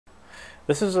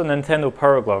This is a Nintendo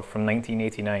Power Glove from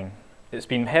 1989. It's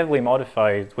been heavily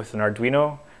modified with an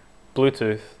Arduino,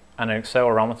 Bluetooth and an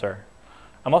accelerometer.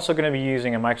 I'm also going to be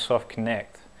using a Microsoft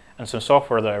Kinect and some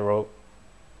software that I wrote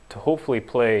to hopefully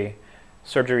play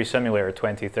Surgery Simulator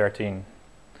 2013.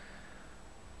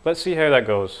 Let's see how that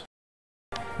goes.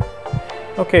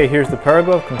 Okay, here's the Power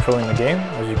Glove controlling the game.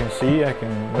 As you can see, I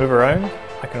can move around.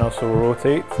 I can also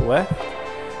rotate left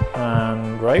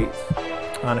and right,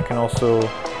 and I can also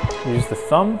use the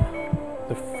thumb,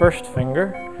 the first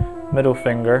finger, middle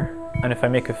finger, and if I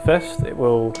make a fist, it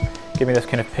will give me this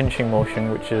kind of pinching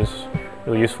motion, which is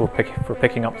really useful for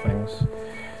picking up things.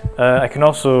 I can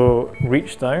also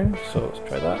reach down, so let's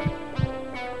try that.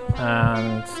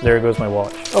 And there goes my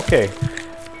watch. Okay,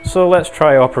 so let's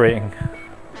try operating.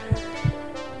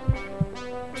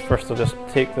 First I'll just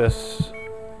take this,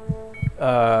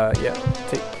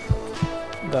 take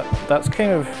that, that's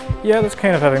kind of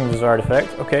having the desired effect,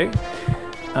 okay.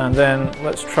 And then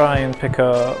let's try and pick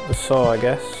up the saw, I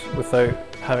guess, without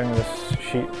having this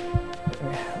sheet.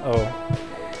 Oh,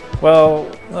 well,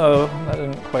 no, that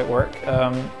didn't quite work.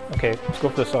 Okay, let's go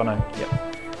for the saw now,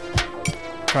 yep.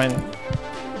 Try and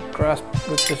grasp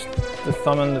with just the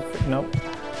thumb and the, nope.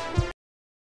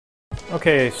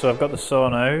 Okay, so I've got the saw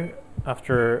now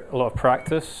after a lot of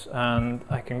practice, and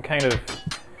I can kind of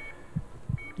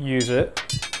use it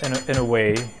in a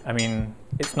way. I mean,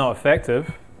 it's not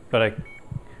effective, but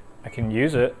I can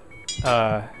use it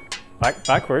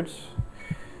backwards.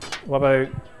 What about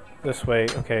this way?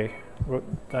 Okay,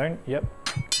 down, yep.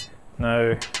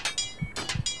 Now,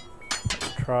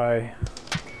 let's try,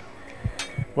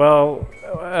 well,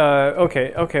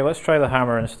 okay, let's try the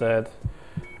hammer instead.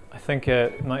 I think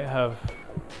it might have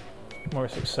more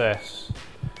success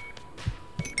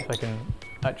if I can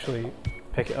actually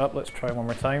pick it up. Let's try one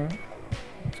more time.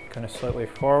 It's kind of slightly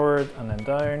forward and then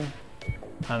down,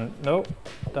 and nope,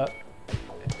 that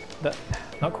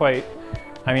not quite.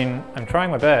 I mean, I'm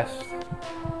trying my best.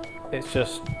 It's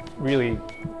just really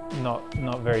not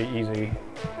very easy.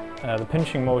 The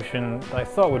pinching motion that I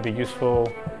thought would be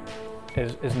useful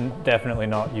is definitely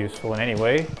not useful in any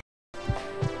way.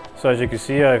 So as you can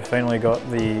see, I've finally got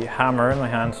the hammer in my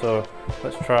hand, so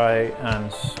let's try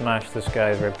and smash this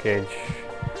guy's ribcage.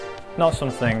 Not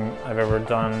something I've ever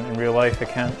done in real life, I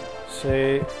can't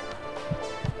say.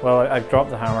 Well, I've dropped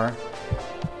the hammer,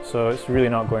 so it's really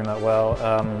not going that well.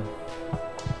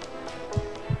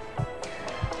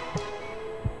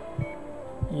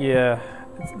 Yeah,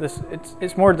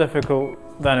 it's more difficult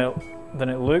than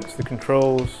it looks. The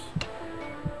controls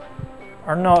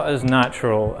are not as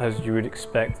natural as you would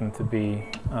expect them to be.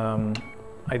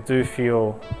 I do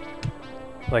feel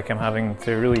like I'm having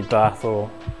to really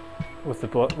battle with the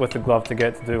glove to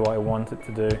get to do what I want it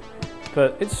to do,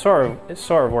 but it's sort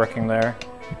of working there.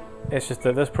 It's just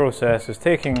that this process is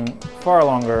taking far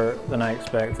longer than I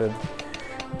expected.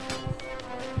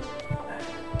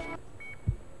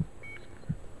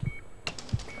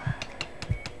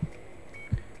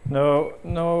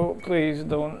 No, please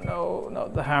don't. No,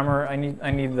 not the hammer. I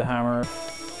need the hammer.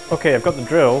 Okay, I've got the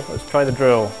drill. Let's try the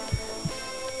drill.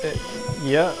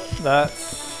 Yeah,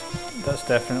 that's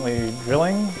definitely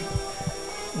drilling.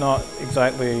 Not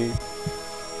exactly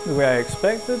the way I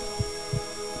expected,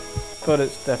 but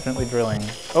it's definitely drilling.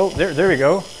 Oh, there we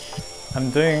go. I'm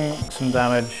doing some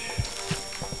damage.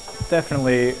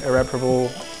 Definitely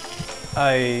irreparable.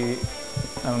 I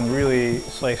am really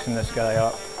slicing this guy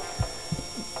up.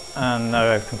 And now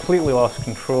I've completely lost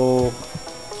control.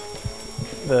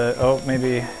 The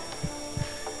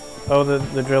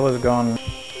drill is gone.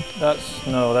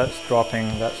 That's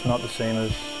dropping. That's not the same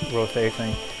as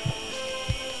rotating.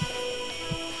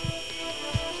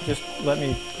 Just let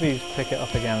me please pick it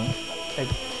up again.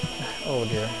 Oh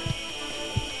dear.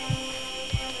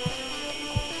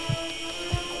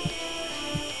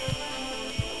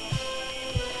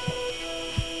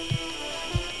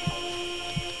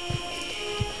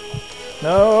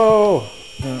 No!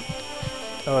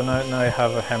 Oh, now I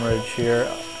have a hemorrhage here.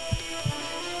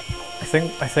 I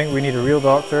think we need a real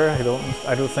doctor. I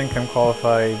don't think I'm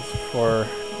qualified for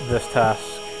this task.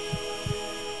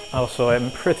 Also,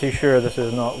 I'm pretty sure this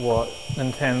is not what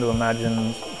Nintendo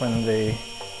imagined when they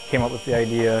came up with the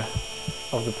idea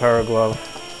of the Power Glove.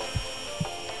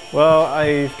 Well,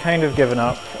 I've kind of given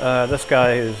up. This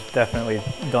guy is definitely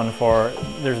done for.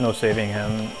 There's no saving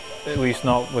him, at least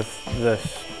not with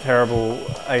this terrible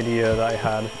idea that I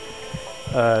had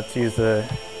to use the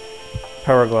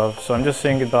Power Glove. So I'm just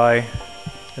saying goodbye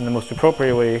in the most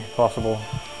appropriate way possible,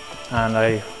 and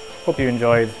I hope you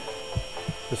enjoyed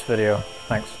this video.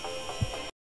 Thanks.